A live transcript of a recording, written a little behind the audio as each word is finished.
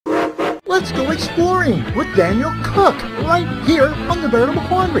Let's go exploring with Daniel Cook right here on the Veritable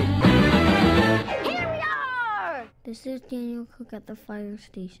Quandary. Here we are! This is Daniel Cook at the fire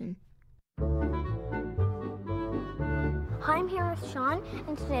station. Hi, I'm here with Sean,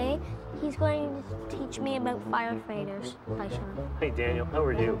 and today he's going to teach me about firefighters. Hi, Sean. Hey, Daniel. How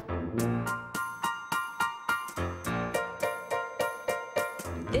are you?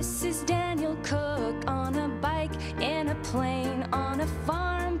 This is Daniel Cook on a bike, in a plane, on a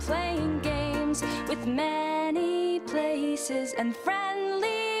farm, playing games with many places and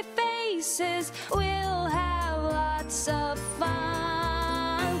friendly faces. We'll have lots of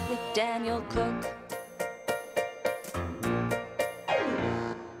fun with Daniel Cook.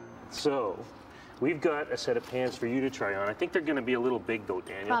 So, we've got a set of pants for you to try on. I think they're going to be a little big, though,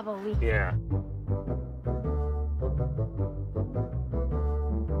 Daniel. Probably. Yeah.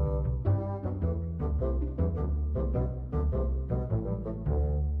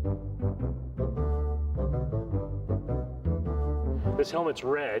 This helmet's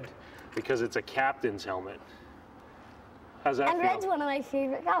red because it's a captain's helmet. How's that feel? And red's one of my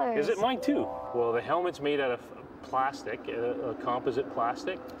favorite colors. Is it? Mine too. Well, the helmet's made out of plastic, a composite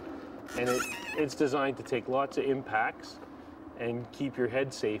plastic, and it's designed to take lots of impacts and keep your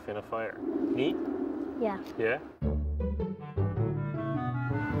head safe in a fire. Neat? Yeah. Yeah?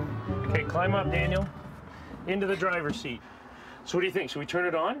 Okay, climb up, Daniel. Into the driver's seat. So what do you think? Should we turn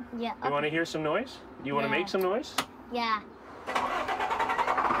it on? Yeah. You want to hear some noise? You want to make some noise? Yeah.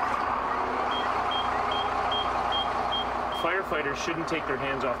 Firefighters shouldn't take their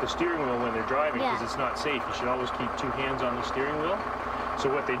hands off the steering wheel when they're driving because it's not safe. You should always keep two hands on the steering wheel. So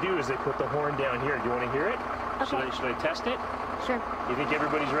what they do is they put the horn down here. Do you want to hear it? Okay. Should I test it? Sure. You think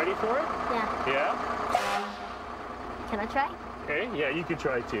everybody's ready for it? Yeah. Yeah? Can I try? Okay, yeah, you can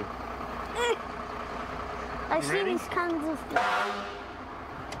try too. I've seen ready? these kinds of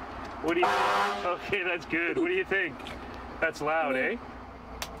What do you Okay, that's good. What do you think? That's loud, eh?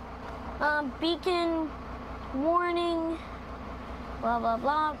 beacon, warning, blah, blah,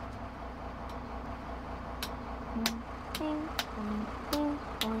 blah. Ding, ding, ding,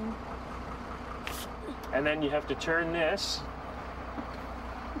 ding. And then you have to turn that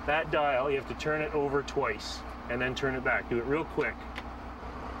dial, you have to turn it over twice and then turn it back. Do it real quick.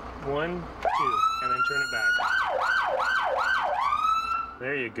 1, 2, and then turn it back.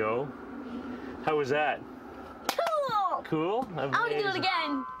 There you go. How was that? Cool! Cool? I want to do it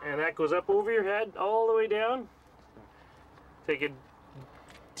again. And that goes up over your head, all the way down. Take a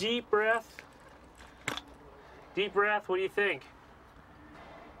deep breath. Deep breath, what do you think?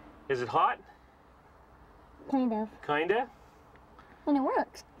 Is it hot? Kind of. Kinda? And it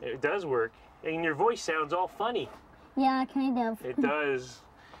works. It does work. And your voice sounds all funny. Yeah, kind of. It does.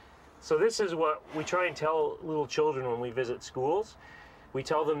 So this is what we try and tell little children when we visit schools. We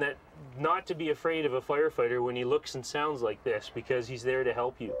tell them that not to be afraid of a firefighter when he looks and sounds like this, because he's there to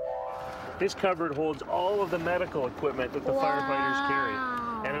help you. This cupboard holds all of the medical equipment that the firefighters carry.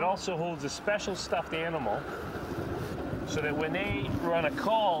 And it also holds a special stuffed animal so that when they run a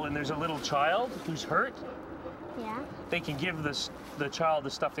call and there's a little child who's hurt, they can give the child the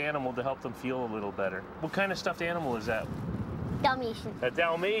stuffed animal to help them feel a little better. What kind of stuffed animal is that? Dalmatian. A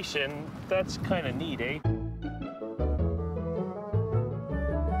Dalmatian. That's kind of neat, eh?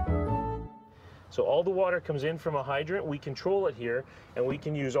 So all the water comes in from a hydrant. We control it here, and we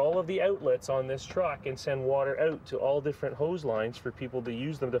can use all of the outlets on this truck and send water out to all different hose lines for people to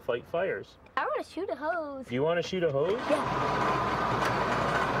use them to fight fires. I want to shoot a hose. Do you want to shoot a hose? Yeah.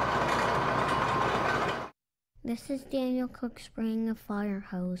 This is Daniel Cook spraying a fire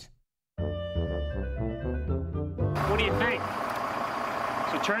hose. What do you think?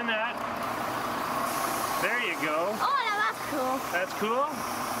 So turn that. There you go. Oh, now that's cool. That's cool?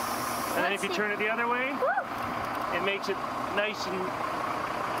 And then if you turn it the other way, it makes it nice and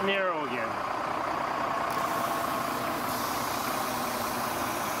narrow again.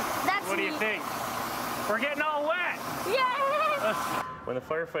 What do you think? We're getting all wet. Yeah. When the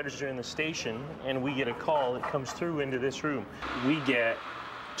firefighters are in the station and we get a call, it comes through into this room. We get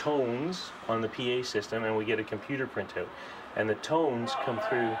tones on the PA system and we get a computer printout. And the tones come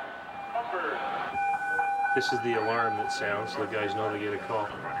through. This is the alarm that sounds so the guys know they get a call.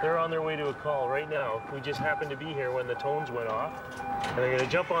 They're on their way to a call right now. We just happened to be here when the tones went off. And they're gonna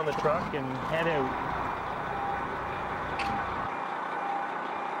jump on the truck and head out.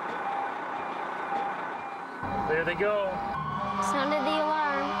 There they go. Sounded the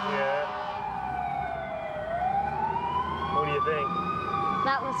alarm. Yeah. What do you think?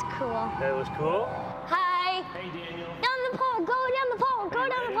 That was cool. That was cool? Hi. Hey, Daniel. Down the pole. Go down the pole. Go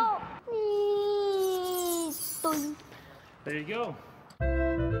down the pole. Boom. There you go.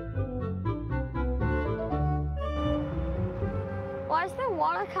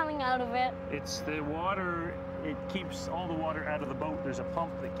 water coming out of it? It's the water, it keeps all the water out of the boat. There's a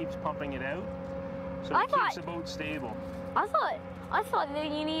pump that keeps pumping it out, so it keeps the boat stable. I thought that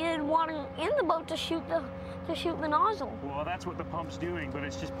you needed water in the boat to shoot the nozzle. Well, that's what the pump's doing, but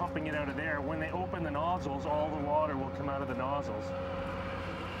it's just pumping it out of there. When they open the nozzles, all the water will come out of the nozzles.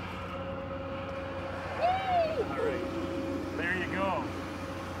 Yay! All right, there you go.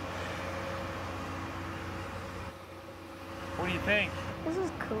 What do you think? This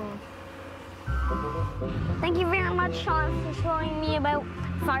is cool. Thank you very much, Sean, for showing me about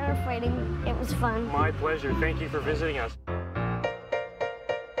firefighting. It was fun. My pleasure. Thank you for visiting us.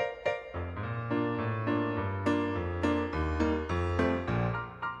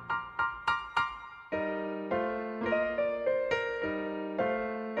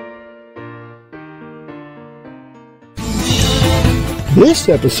 This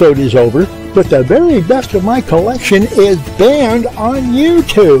episode is over, but the very best of my collection is banned on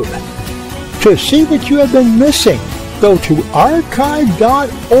YouTube. To see what you have been missing, go to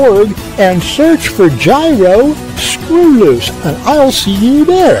archive.org and search for Gyro Screwloose, and I'll see you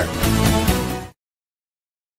there.